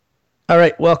All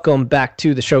right, welcome back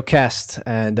to the showcast,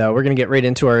 and we're going to get right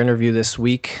into our interview this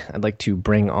week. I'd like to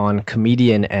bring on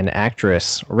comedian and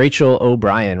actress Rachael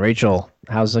O'Brien. Rachel,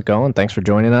 how's it going? Thanks for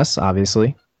joining us,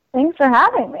 obviously. Thanks for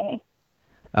having me.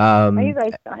 How are you Um,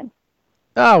 guys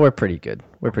doing? we're pretty good.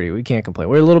 We can't complain.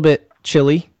 We're a little bit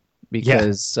chilly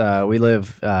because we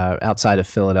live outside of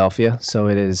Philadelphia, so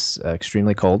it is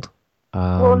extremely cold.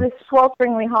 Well, it's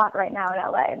swelteringly hot right now in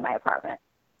LA in my apartment.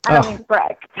 I don't mean to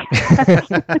brag.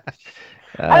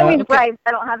 I don't mean to brag.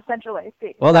 I don't have central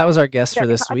AC. Well, that was our guest for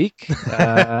this week,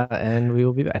 and we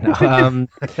will be back. No,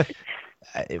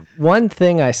 one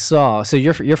thing I saw. So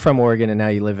you're from Oregon, and now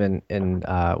you live in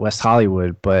West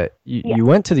Hollywood, but you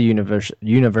went to the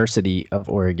University of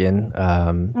Oregon.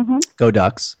 Go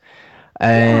Ducks!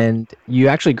 And you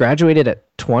actually graduated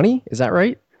at 20. Is that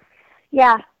right?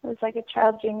 Yeah, it was like a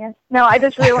child genius. No, I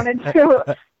just really wanted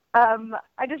to.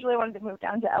 I just really wanted to move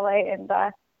down to LA and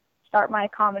start my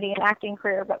comedy and acting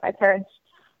career, but my parents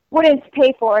wouldn't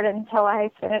pay for it until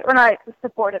I finished, or not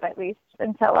support it at least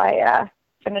until I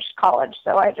finished college.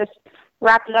 So I just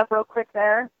wrapped it up real quick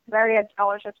there. I already had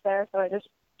scholarships there, so I just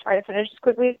tried to finish as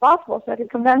quickly as possible so I could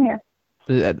come down here.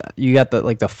 You got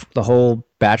the whole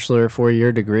bachelor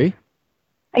 4-year degree?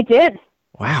 I did.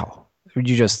 Wow. Did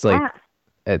you just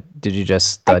did you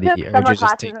just study, or did you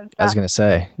just take? I was gonna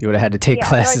say you would have had to take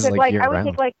classes so year round. I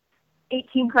would take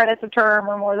 18 credits a term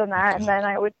or more than that, and then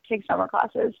I would take summer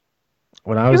classes.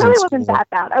 When I was it really in school, wasn't that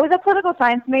bad. I was a political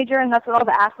science major, and that's what all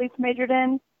the athletes majored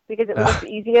in because it was the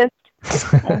easiest.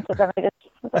 And so then I just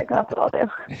was like, that's what I'll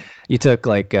do. You took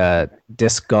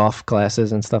disc golf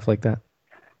classes and stuff like that?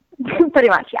 Pretty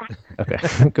much, yeah. Okay.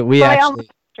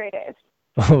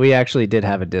 We actually did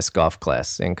have a disc golf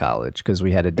class in college because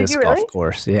we had a disc golf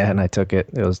course. Yeah, and I took it.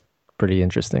 It was pretty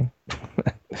interesting.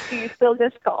 Do you still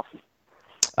disc golf?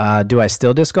 Do I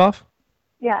still disc golf?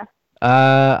 Yeah.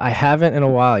 I haven't in a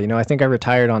while. I think I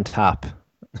retired on top.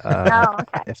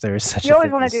 Okay. If there is such a thing. You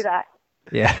always want to do that.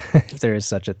 Yeah, if there is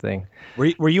such a thing.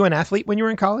 Were you an athlete when you were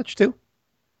in college too?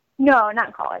 No, not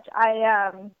in college.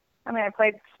 I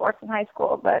played sports in high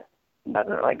school, but it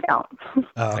doesn't really count.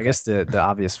 I guess the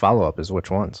obvious follow-up is which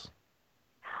ones?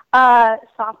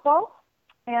 Softball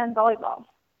and volleyball.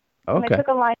 Okay. And I took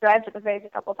a line drive to the face a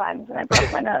couple times, and I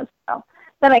broke my nose. So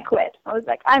then I quit. I was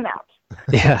like, I'm out.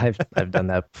 Yeah, I've done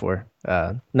that before.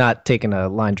 Not taking a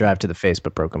line drive to the face,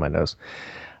 but broken my nose.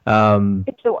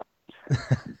 It's the worst.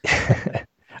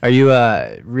 Are you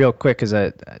real quick?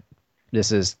 Because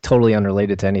this is totally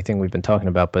unrelated to anything we've been talking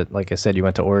about. But like I said, you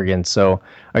went to Oregon. So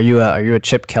are you a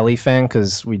Chip Kelly fan?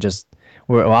 Because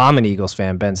I'm an Eagles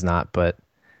fan. Ben's not, but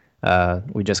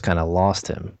we just kind of lost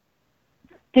him.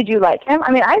 Did you like him?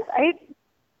 I mean,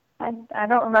 I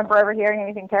don't remember ever hearing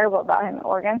anything terrible about him at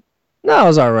Oregon. No, I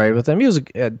was all right with him. He was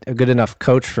a good enough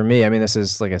coach for me. I mean, this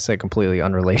is, like I said, completely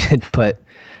unrelated, but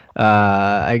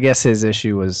I guess his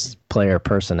issue was player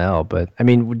personnel. But, I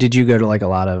mean, did you go to, a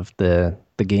lot of the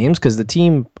games? Because the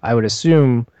team, I would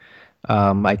assume,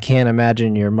 I can't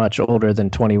imagine you're much older than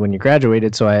 20 when you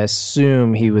graduated, so I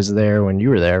assume he was there when you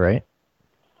were there, right?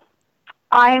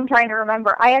 I am trying to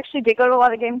remember. I actually did go to a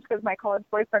lot of games because my college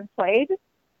boyfriend played.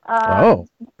 But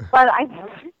I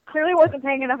clearly wasn't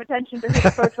paying enough attention to who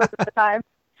the coach was at the time.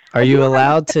 Are you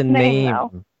allowed to name?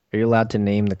 Are you allowed to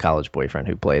name the college boyfriend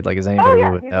who played? Is anybody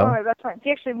who would know? Oh yeah, that's right.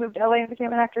 He actually moved to LA and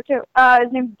became an actor too.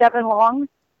 His name's Devin Long.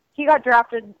 He got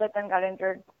drafted, but then got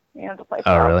injured. To play.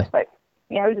 Oh really? But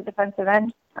yeah, he was a defensive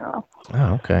end. I don't know.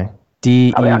 Oh okay.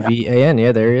 Devan.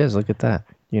 Yeah, there he is. Look at that.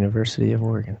 University of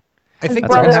Oregon. His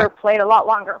brother played a lot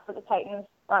longer for the Titans.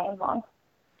 Ryan Long.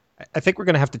 I think we're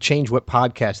going to have to change what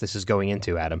podcast this is going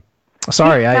into, Adam.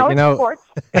 Sorry, sports.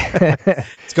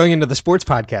 It's going into the sports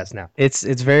podcast now. It's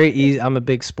very easy. I'm a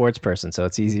big sports person, so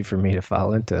it's easy for me to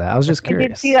fall into that. I was just curious. I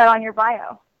did see that on your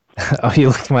bio. Oh, you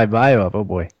looked my bio up. Oh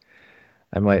boy,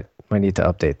 I might need to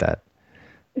update that.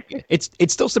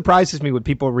 It still surprises me when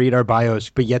people read our bios,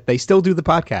 but yet they still do the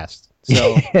podcast.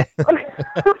 So.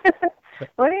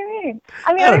 What do you mean?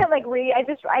 I mean, I didn't read.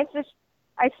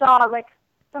 I saw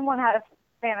someone had a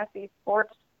fantasy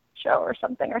sports show or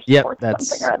something, or sports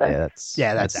something or other.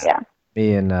 That's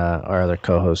me and our other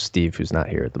co-host Steve, who's not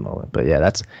here at the moment. But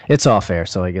yeah, it's all fair.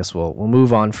 So I guess we'll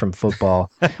move on from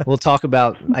football. We'll talk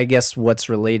about, I guess, what's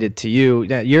related to you.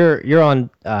 You're on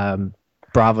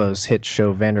Bravo's hit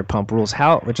show Vanderpump Rules,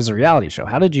 which is a reality show.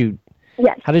 How did you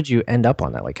end up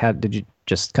on that? How did you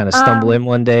just kind of stumble in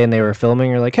one day and they were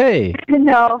filming? You're like, hey.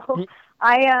 No,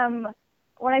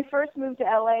 when I first moved to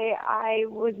LA, I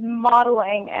was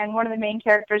modeling, and one of the main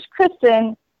characters,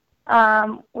 Kristen,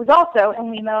 was also, and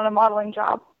we met on a modeling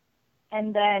job.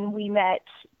 And then we met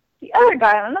the other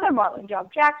guy on another modeling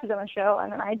job. Jax was on the show,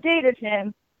 and then I dated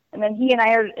him, and then he and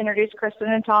I introduced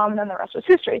Kristen and Tom, and then the rest was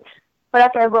history. But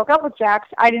after I broke up with Jax,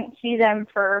 I didn't see them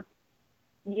for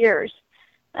years.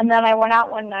 And then I went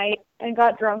out one night and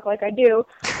got drunk like I do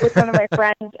with one of my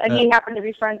friends, and he happened to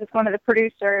be friends with one of the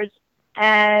producers.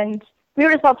 And we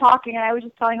were just all talking, and I was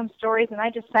just telling him stories, and I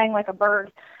just sang like a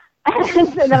bird.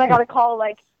 And then I got a call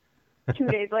like 2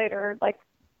 days later, like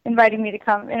inviting me to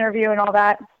come interview and all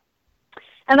that.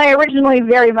 And I originally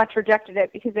very much rejected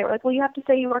it because they were like, well, you have to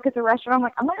say you work at a restaurant. I'm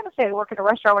like, I'm not going to say I work at a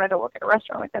restaurant when I don't work at a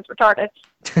restaurant. Like, that's retarded.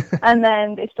 And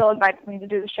then they still invited me to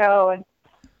do the show, and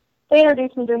they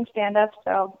introduced me doing stand-up,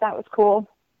 so that was cool.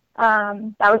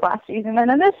 That was last season. And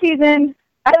then this season,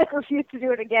 I like refused to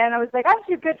do it again. I was like, I'm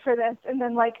too good for this. And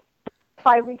then like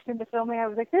 5 weeks into filming, I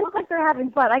was like, they look like they're having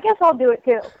fun. I guess I'll do it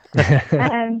too.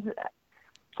 And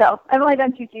so I've only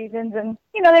done 2 seasons, and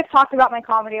they've talked about my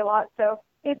comedy a lot, so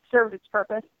it served its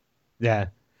purpose. Yeah.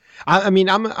 I mean,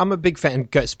 I'm a big fan.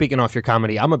 Speaking off your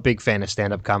comedy, I'm a big fan of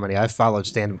stand-up comedy. I've followed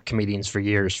stand-up comedians for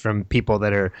years, from people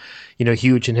that are,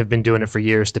 huge and have been doing it for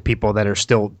years to people that are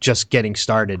still just getting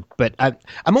started. But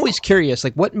I'm always curious,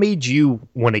 like, what made you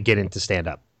want to get into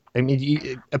stand-up? I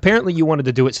mean, apparently you wanted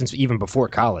to do it since even before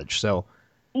college. So.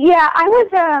 Yeah, I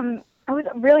was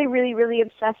really, really, really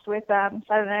obsessed with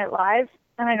Saturday Night Live,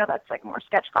 and I know that's like more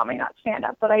sketch comedy, not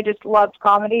stand-up, but I just loved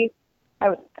comedy. I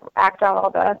would act out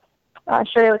all the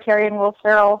Shirley Terry and Will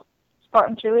Ferrell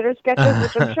Spartan Cheerleader sketches,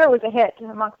 which I'm sure was a hit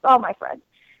amongst all my friends.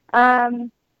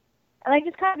 And I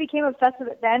just kind of became obsessed with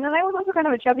it then. And I was also kind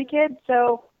of a chubby kid,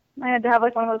 so I had to have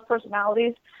like one of those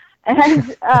personalities.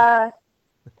 And I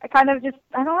kind of just,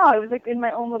 I don't know, I was like in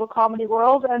my own little comedy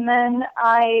world. And then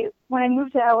when I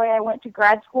moved to LA, I went to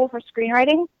grad school for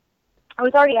screenwriting. I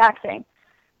was already acting.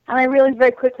 And I realized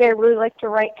very quickly I really like to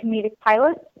write comedic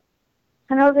pilots.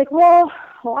 And I was like, well,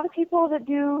 a lot of people that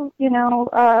do,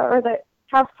 or that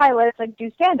have pilots, like, do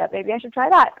stand-up. Maybe I should try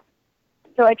that.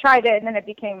 So I tried it, and then it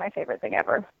became my favorite thing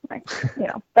ever. Like,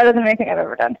 better than anything I've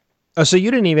ever done. Oh, so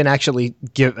you didn't even actually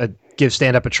give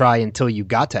stand-up a try until you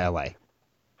got to LA?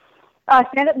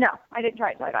 Stand-up? No, I didn't try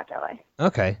it until I got to LA.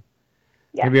 Okay.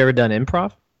 Yeah. Have you ever done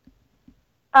improv?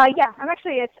 Yeah, I'm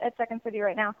actually at Second City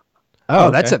right now. Oh,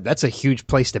 okay. That's a huge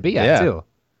place to be at, too.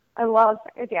 I love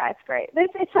it. Yeah, it's great.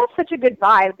 It has such a good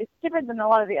vibe. It's different than a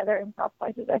lot of the other improv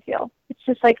places, I feel. It's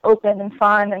just like open and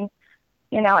fun, and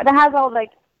it has all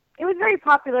like, it was very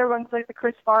popular amongst like the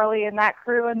Chris Farley and that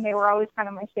crew, and they were always kind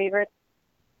of my favorite.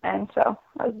 And so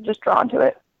I was just drawn to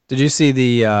it. Did you see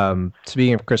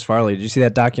speaking of Chris Farley, did you see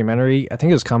that documentary? I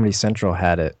think it was Comedy Central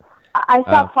had it. I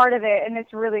saw part of it, and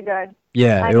it's really good.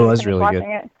 Yeah, it was really good.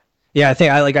 It. Yeah, I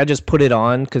think I just put it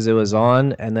on because it was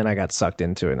on, and then I got sucked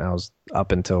into it, and I was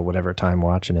up until whatever time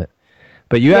watching it.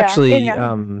 But you actually,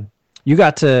 you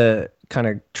got to kind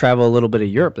of travel a little bit of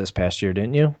Europe this past year,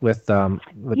 didn't you? With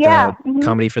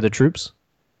Comedy for the Troops?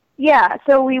 Yeah,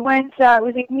 so we went, it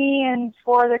was like me and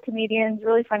 4 other comedians,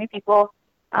 really funny people.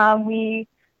 We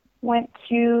went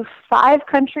to 5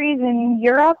 countries in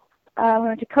Europe. We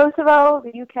went to Kosovo,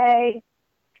 the UK,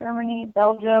 Germany,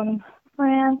 Belgium,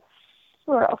 France,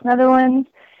 where else? Netherlands.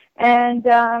 And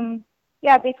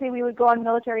basically we would go on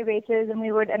military bases and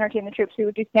we would entertain the troops. We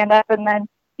would do stand-up and then,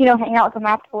 hang out with them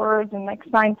afterwards and like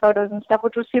sign photos and stuff,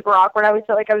 which was super awkward. I always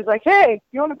felt like I was like, hey,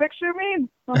 you want a picture of me?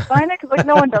 I'll sign it? Because like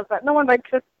no one does that. No one like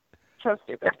just so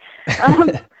stupid.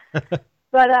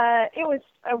 But it was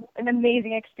an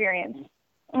amazing experience.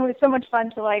 It was so much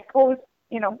fun to like,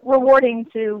 rewarding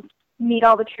to meet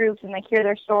all the troops and like hear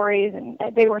their stories, and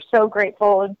they were so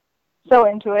grateful and so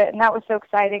into it, and that was so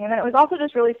exciting. And then it was also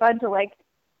just really fun to like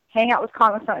hang out with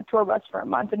comics on a tour bus for a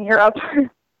month in Europe.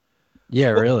 Yeah,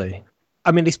 really.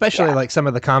 I mean, especially like some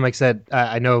of the comics that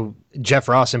I know Jeff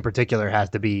Ross in particular has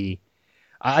to be.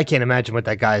 I can't imagine what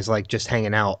that guy's like just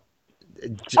hanging out.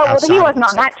 Well, he wasn't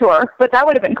on that tour, but that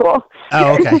would have been cool.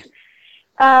 Oh, okay.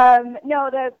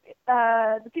 No,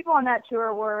 the people on that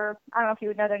tour were, I don't know if you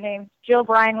would know their names. Jill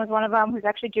Bryan was one of them, who's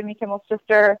actually Jimmy Kimmel's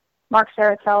sister. Mark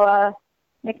Saratella,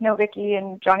 Nick Novicki,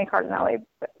 and Johnny Cardinelli.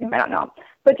 But you might not know him.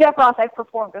 But Jeff Ross, I've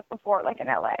performed with before, like in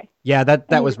LA. Yeah,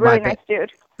 that was really my nice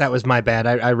dude. That was my bad.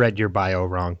 I read your bio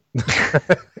wrong.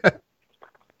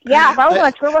 Yeah, if I was on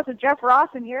a tour bus with Jeff Ross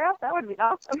in Europe, that would be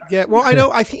awesome. Yeah, well, I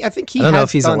know. I think he. I don't know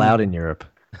if he's allowed in Europe.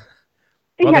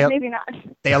 Well, yeah, maybe not.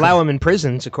 They allow him in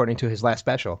prisons, according to his last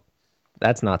special.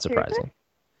 That's not surprising. Seriously?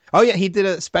 Oh yeah, he did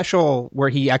a special where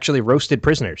he actually roasted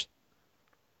prisoners.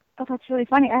 Oh, that's really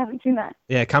funny. I haven't seen that.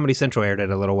 Yeah, Comedy Central aired it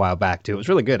a little while back too. It was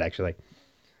really good, actually.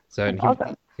 So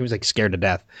awesome. He was like scared to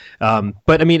death.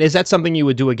 But I mean, is that something you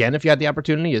would do again if you had the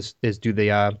opportunity? Is do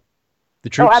the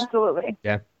troops? Oh, absolutely.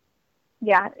 Yeah.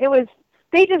 Yeah, it was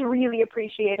they just really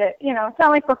appreciate it. You know, it's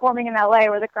not like performing in LA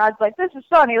where the crowd's like, this is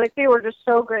funny. Like, they were just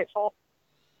so grateful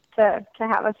to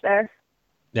have us there.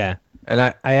 Yeah. And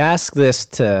I ask this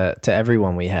to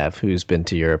everyone we have who's been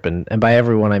to Europe, and by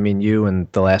everyone I mean you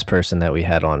and the last person that we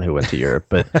had on who went to Europe.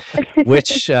 But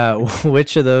which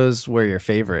of those were your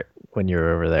favorite when you were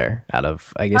over there? Out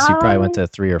of, I guess you probably went to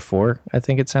 3 or 4. I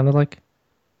think it sounded like.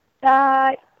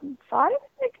 5.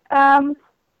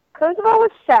 Kosovo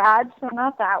was sad, so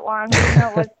not that one.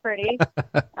 It was pretty.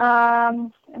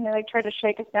 And they like tried to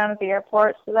shake us down at the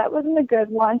airport, so that wasn't a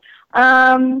good one.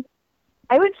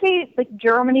 I would say like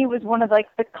Germany was one of like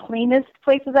the cleanest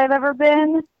places I've ever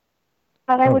been.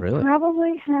 But I would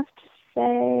probably have to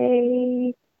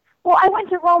say, well, I went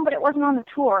to Rome, but it wasn't on the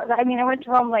tour. I mean, I went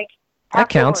to Rome like that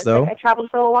counts though. Like, I traveled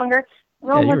for a little longer.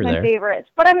 Rome was my favorite,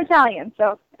 but I'm Italian,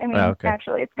 so I mean,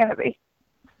 naturally, it's gonna be.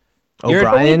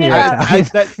 O'Brien,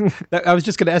 I was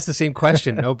just going to ask the same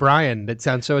question. O'Brien, that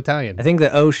sounds so Italian. I think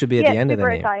the O should be at the end of the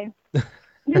name. Italian.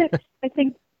 I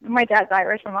think my dad's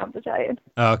Irish, my mom's Italian.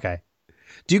 Oh, okay.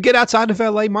 Do you get outside of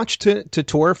LA much to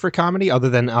tour for comedy,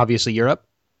 other than obviously Europe?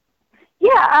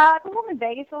 Yeah, I perform in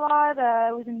Vegas a lot.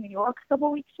 I was in New York a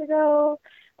couple weeks ago.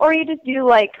 Or you just do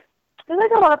like, there's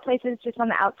like a lot of places just on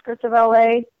the outskirts of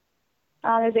LA.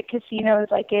 There's like casinos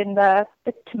like in the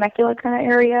Temecula kind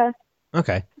of area.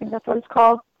 Okay. I think that's what it's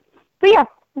called. But yeah,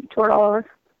 I've toured all over.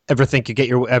 Ever think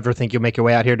you'll make your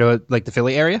way out here to like the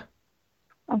Philly area?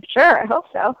 I'm sure. I hope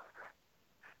so.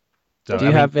 Do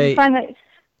you have a?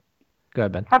 Go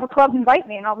ahead, Ben. Have a club invite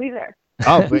me, and I'll be there.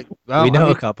 Oh, we know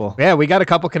a couple. Yeah, we got a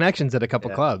couple connections at a couple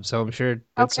clubs, so I'm sure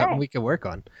that's something we can work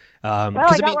on. Well,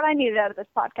 I got what I needed out of this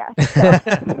podcast.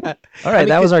 So. All right,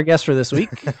 that was our guest for this week.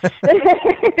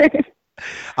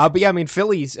 But yeah, I mean,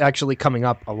 Philly's actually coming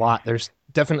up a lot. There's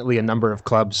definitely a number of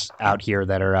clubs out here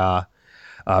that are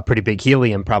pretty big.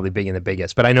 Helium probably being the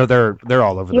biggest, but I know they're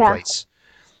all over the place.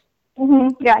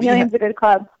 Mm-hmm. Yeah, Helium's a good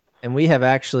club. And we have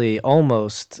actually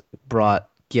almost brought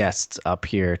guests up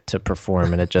here to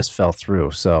perform, and it just fell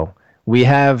through. So we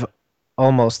have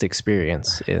almost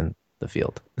experience in the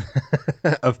field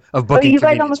of booking. You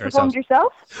guys almost performed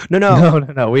yourself?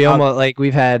 No. We almost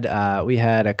we had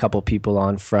a couple people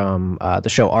on from the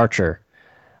show Archer.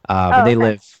 They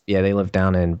live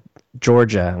down in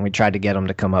Georgia, and we tried to get them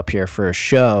to come up here for a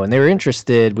show, and they were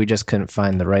interested. We just couldn't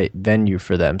find the right venue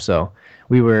for them, so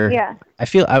we were. Yeah.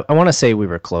 I want to say we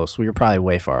were close. We were probably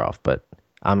way far off, but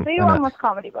so you're almost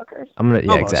comedy bookers.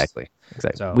 Exactly.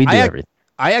 So we do everything.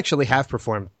 I actually have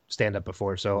performed stand up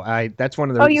before, so that's one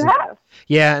of the. You have?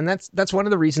 Yeah, and that's one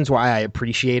of the reasons why I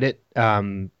appreciate it.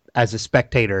 As a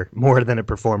spectator more than a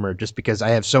performer, just because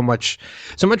I have so much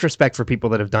respect for people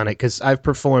that have done it, because I've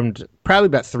performed probably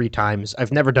about 3 times.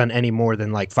 I've never done any more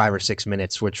than like 5 or 6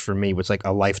 minutes, which for me was like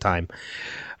a lifetime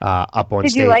up on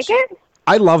stage. Did you like it?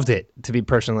 I loved it, to be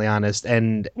personally honest,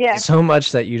 and so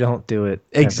much that you don't do it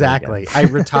exactly. I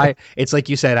retire. It's like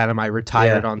you said, Adam. I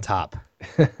retired on top.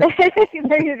 There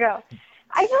you go.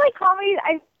 I feel like comedy.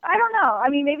 I don't know. I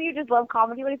mean, maybe you just love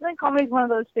comedy, but I feel like comedy is one of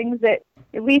those things that,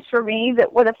 at least for me,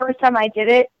 that the first time I did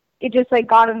it, it just like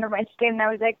got under my skin, and I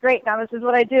was like, great, now this is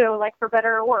what I do, like for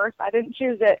better or worse. I didn't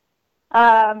choose it.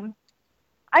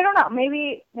 I don't know.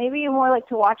 Maybe you more like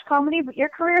to watch comedy, but your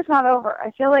career's not over.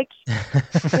 I feel like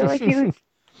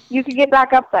you could get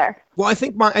back up there. Well, I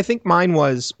think mine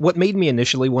was what made me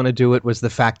initially want to do it was the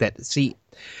fact that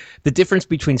the difference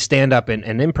between stand-up and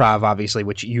improv, obviously,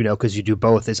 which you know because you do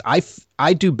both, is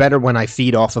I do better when I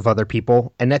feed off of other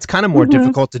people, and that's kind of more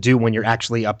difficult to do when you're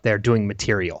actually up there doing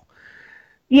material.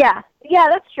 Yeah,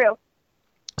 that's true.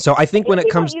 So I think when it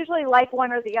comes, usually like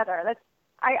one or the other.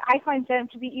 I find stand-up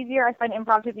to be easier. I find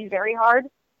improv to be very hard.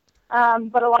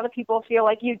 But a lot of people feel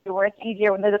like you do, where it's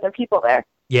easier when there's other people there.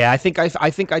 Yeah, I think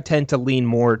I tend to lean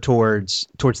more towards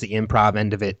the improv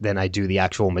end of it than I do the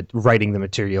actual writing the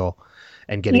material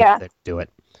and getting there to do it.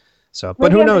 So,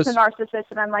 but who knows? I'm just a narcissist,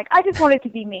 and I'm like, I just want it to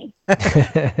be me.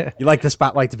 You like the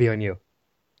spotlight to be on you.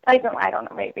 I don't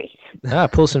know, maybe.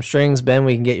 Pull some strings, Ben.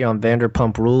 We can get you on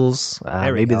Vanderpump Rules.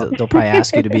 Maybe they'll probably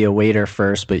ask you to be a waiter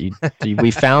first, but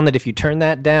we found that if you turn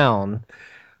that down,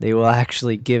 they will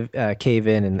actually cave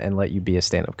in and let you be a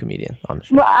stand-up comedian on the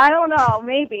show. Well, I don't know.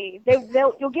 Maybe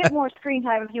you'll get more screen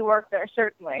time if you work there.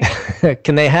 Certainly.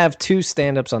 Can they have 2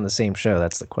 stand-ups on the same show?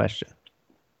 That's the question.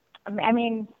 I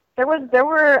mean, there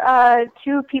were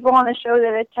 2 people on the show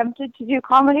that attempted to do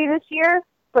comedy this year,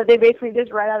 but they basically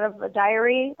just read out of a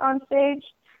diary on stage.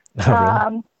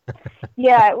 Oh, really?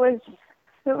 Yeah, it was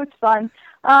fun.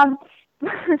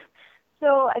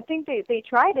 So I think they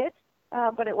tried it,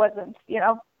 but it wasn't.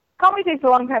 Comedy takes a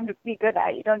long time to be good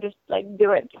at. You don't just like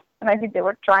do it. And I think they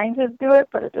were trying to do it,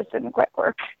 but it just didn't quite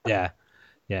work. Yeah.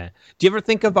 Yeah. Do you ever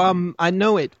think of I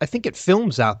think it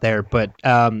films out there, but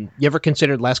you ever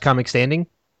considered Last Comic Standing?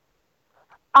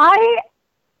 I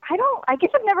I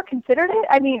guess I've never considered it.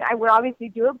 I mean, I would obviously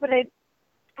do it, but I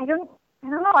don't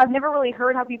know. I've never really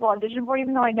heard how people audition for it,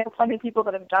 even though I know plenty of people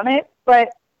that have done it. But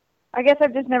I guess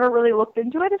I've just never really looked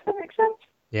into it, if that makes sense.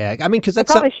 Yeah, I mean, because I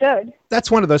probably should. that's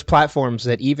one of those platforms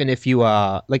that even if you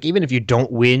even if you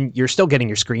don't win, you're still getting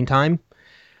your screen time.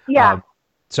 Yeah.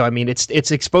 So I mean,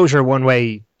 it's exposure one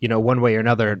way, one way or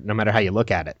another, no matter how you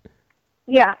look at it.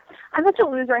 Yeah. I'm such a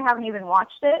loser. I haven't even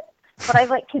watched it, but I've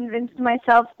like convinced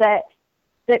myself that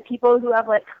people who have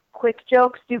like quick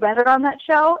jokes do better on that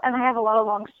show, and I have a lot of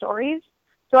long stories.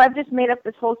 So I've just made up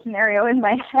this whole scenario in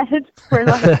my head where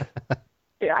like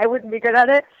I wouldn't be good at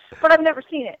it, but I've never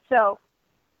seen it, so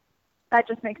that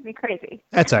just makes me crazy.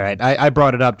 That's all right. I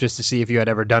brought it up just to see if you had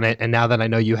ever done it, and now that I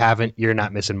know you haven't, you're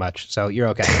not missing much, so you're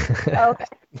okay.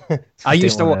 Okay. I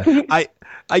used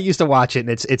to watch it, and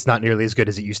it's not nearly as good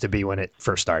as it used to be when it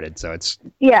first started. So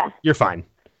you're fine.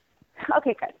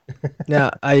 Okay, good.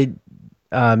 Now,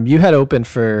 you had opened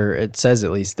for, it says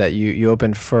at least that you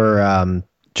opened for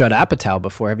Judd Apatow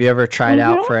before. Have you ever tried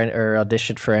out for or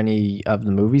auditioned for any of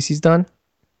the movies he's done?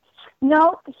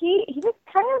 No, he just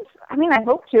kind of. I mean, I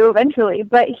hope to eventually,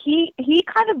 but he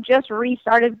kind of just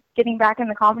restarted getting back in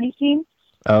the comedy scene.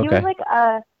 Okay. He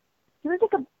was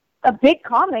like a big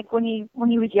comic when he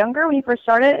was younger, when he first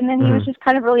started, and then he was just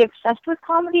kind of really obsessed with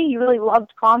comedy. He really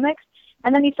loved comics,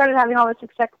 and then he started having all this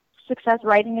success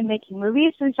writing and making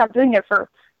movies. So he stopped doing it for.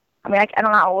 I mean, I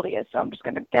don't know how old he is, so I'm just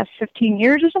going to guess 15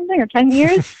 years or something, or 10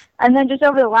 years. And then just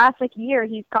over the last year,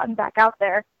 he's gotten back out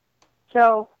there.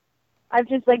 So I've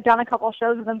just done a couple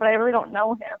shows with him, but I really don't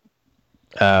know him.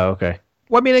 Oh, okay.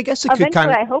 Well, I mean, I guess it could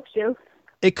I hope to.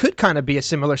 It could kind of be a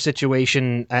similar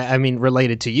situation. I mean,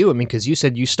 related to you. I mean, because you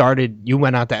said you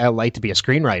went out to LA to be a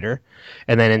screenwriter,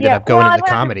 and then ended up going into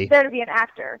comedy. There to be an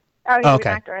actor. I was an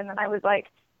actor, and then I was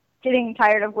getting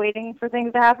tired of waiting for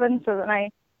things to happen. So then I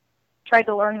tried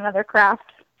to learn another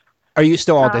craft. Are you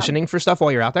still auditioning for stuff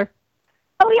while you're out there?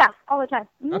 Oh yeah, all the time.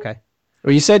 Mm-hmm. Okay.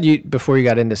 Well, you said before you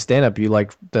got into stand-up, you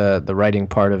liked the writing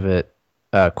part of it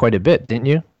quite a bit, didn't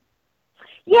you?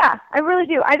 Yeah, I really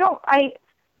do. I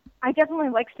definitely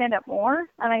like stand-up more,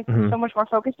 and I'm so much more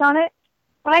focused on it.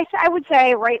 But I would say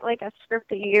I write a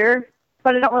script a year,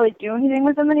 but I don't really do anything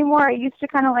with them anymore. I used to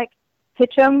kind of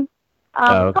pitch them.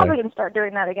 I'm probably going to start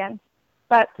doing that again.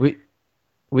 But we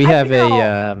have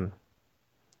a.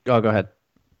 Oh, go ahead.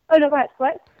 Oh no, go ahead.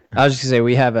 What? I was just gonna say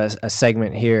we have a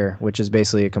segment here, which is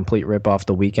basically a complete rip off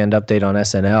the Weekend Update on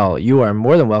SNL. You are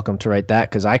more than welcome to write that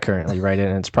because I currently write it,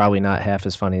 and it's probably not half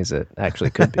as funny as it actually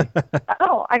could be.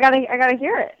 Oh, I gotta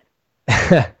hear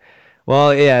it.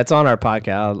 Well, yeah, it's on our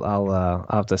podcast. I'll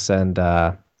have to send.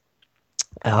 I'll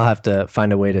have to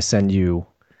find a way to send you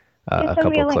a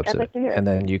couple clips of it, and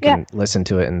then you can listen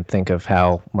to it and think of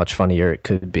how much funnier it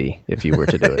could be if you were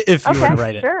to do it. If you were to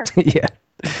write it, sure. Yeah.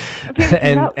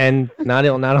 And not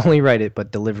only write it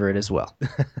but deliver it as well.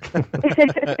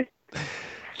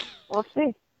 We'll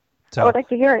see. So, I would like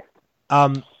to hear it.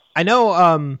 I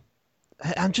know.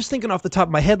 I'm just thinking off the top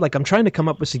of my head, I'm trying to come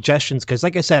up with suggestions because,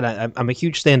 like I said, I'm a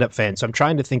huge stand-up fan, so I'm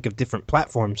trying to think of different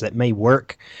platforms that may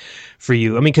work for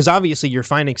you. I mean, because obviously you're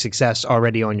finding success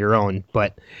already on your own,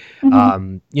 but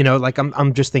I'm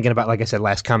just thinking about, like I said,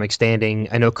 Last Comic Standing.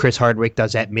 I know Chris Hardwick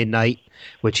does At Midnight,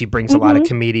 which he brings a lot of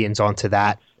comedians onto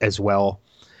that as well.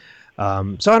 So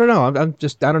I don't know. I'm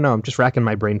just racking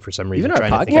my brain for some reason. Even our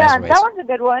podcast. Yeah, that one's a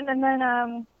good one. And then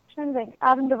I'm trying to think.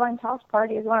 Adam Devine's House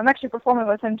Party is one. I'm actually performing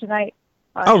with him tonight.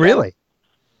 Oh, really?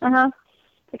 Like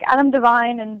Adam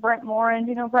Devine and Brent Morin. Do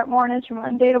you know who Brent Morin is from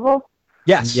Undateable?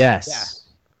 Yes.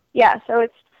 Yeah, so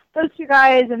it's those two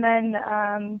guys, and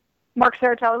then Mark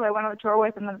Saratelli, who I went on the tour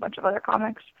with, and then a bunch of other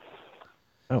comics.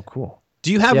 Oh, cool.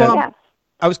 Do you have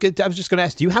I was just going to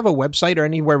ask, do you have a website or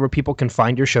anywhere where people can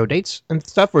find your show dates and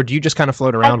stuff, or do you just kind of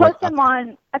float around? I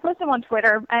post them on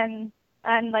Twitter and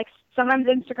sometimes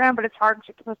Instagram, but it's hard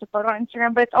to post a photo on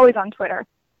Instagram, but it's always on Twitter.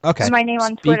 Okay. And my name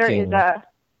on Twitter is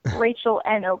Rachael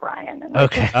N. O'Brien. And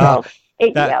okay.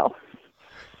 AEL.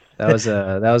 That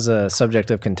was a subject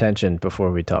of contention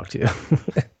before we talked to you.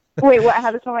 Wait, what?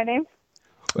 How to spell my name?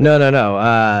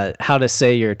 No. How to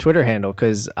say your Twitter handle?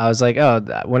 Because I was like,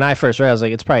 when I first read it, I was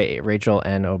like, it's probably Rachael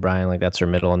N. O'Brien, that's her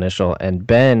middle initial. And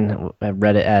Ben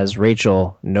read it as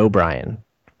Rachael No Bryan,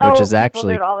 which is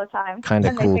actually all the time. Kind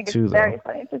of cool too. It's very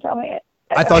funny to tell me it.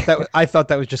 I thought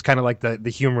that was just kind of like the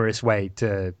humorous way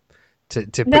to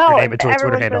put your name into a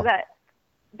Twitter handle. That.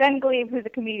 Ben Glebe, who's a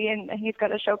comedian, and he's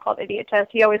got a show called Idiot Test.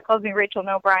 He always calls me Rachael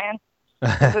No Bryan.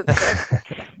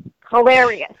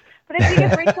 Hilarious. But I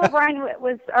think Rachel O'Brien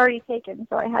was already taken,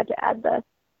 so I had to add the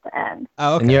N.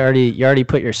 Oh, okay. And you already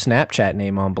put your Snapchat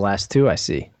name on blast too, I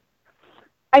see.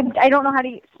 I don't know how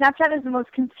to. Snapchat is the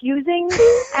most confusing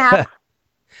app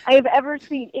I have ever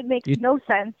seen. It makes no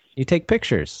sense. You take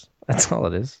pictures. That's all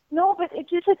it is. No, but it's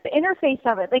just like the interface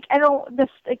of it. Like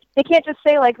they can't just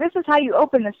say like this is how you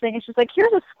open this thing. It's just like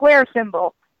here's a square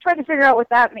symbol. Try to figure out what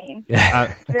that means.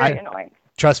 It's very annoying.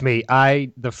 Trust me,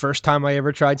 the first time I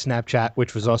ever tried Snapchat,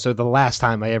 which was also the last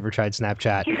time I ever tried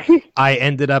Snapchat, I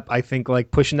ended up, I think, like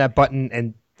pushing that button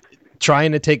and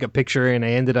trying to take a picture, and I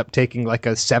ended up taking like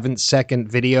a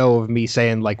 7-second video of me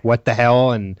saying like, what the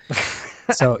hell? And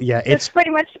so, yeah, That's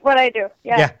pretty much what I do.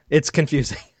 Yeah, it's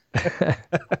confusing.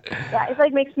 Yeah, it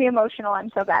like makes me emotional. I'm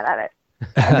so bad at it.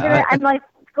 I'm like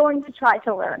going to try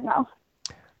to learn though.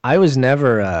 I was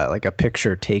never like a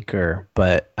picture taker,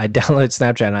 but I downloaded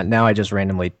Snapchat and now I just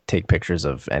randomly take pictures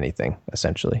of anything,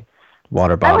 essentially.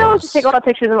 Water bottles. I would just take a lot of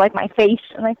pictures of like my face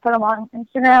and like put them on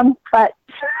Instagram, but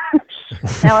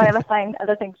now I gotta find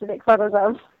other things to take photos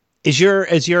of. Is your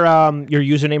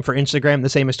username for Instagram the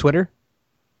same as Twitter?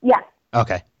 Yeah.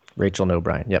 Okay. Rachael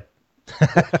O'Brien. Yep.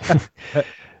 It's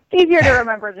easier to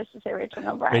remember just to say Rachael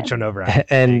O'Brien. Rachael O'Brien.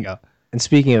 And there you go. And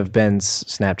speaking of Ben's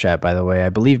Snapchat, by the way, I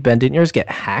believe, Ben, didn't yours get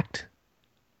hacked?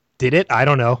 Did it? I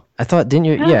don't know. I thought, didn't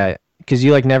you? Yeah, because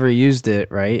you like never used it,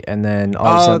 right? And then all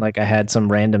of a sudden, like I had some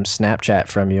random Snapchat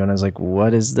from you, and I was like,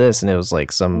 "What is this?" And it was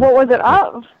like some. What was it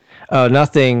of? Oh,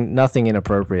 nothing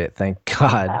inappropriate. Thank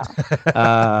God.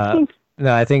 Oh.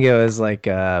 No, I think it was like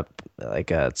a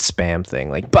spam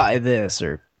thing, like buy this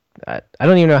or. I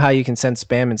don't even know how you can send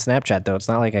spam in Snapchat though. It's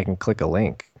not like I can click a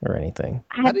link or anything.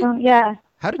 Yeah.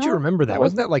 How did you remember that?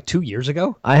 Wasn't that like 2 years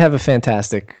ago? I have a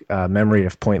fantastic memory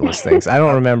of pointless things. I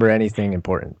don't remember anything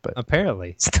important, but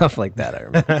apparently stuff like that I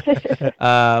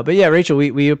remember. But yeah, Rachael,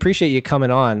 we appreciate you coming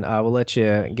on. We'll let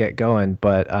you get going,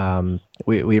 but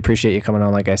we appreciate you coming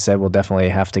on. Like I said, we'll definitely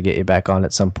have to get you back on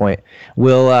at some point.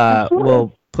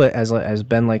 We'll put, as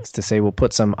Ben likes to say, we'll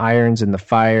put some irons in the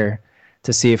fire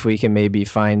to see if we can maybe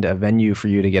find a venue for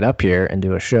you to get up here and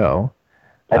do a show,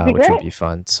 which would be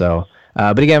fun. So.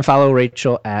 But again, follow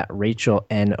Rachael at Rachael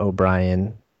N.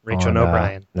 O'Brien. Rachael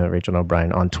O'Brien. Rachael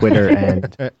O'Brien on Twitter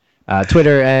and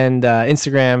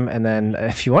Instagram. And then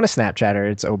if you want to Snapchat her,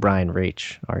 it's O'Brien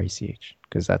Rach, R-A-C-H.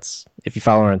 Because that's, if you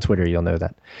follow her on Twitter, you'll know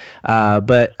that.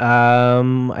 But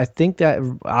I think that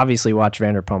obviously watch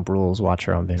Vanderpump Rules, watch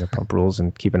her on Vanderpump Rules,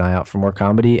 and keep an eye out for more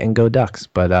comedy, and go Ducks.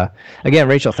 But again,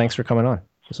 Rachael, thanks for coming on.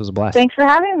 This was a blast. Thanks for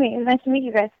having me. It was nice to meet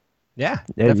you guys. Yeah,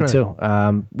 you too.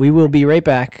 We will be right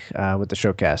back with the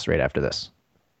showcast right after this.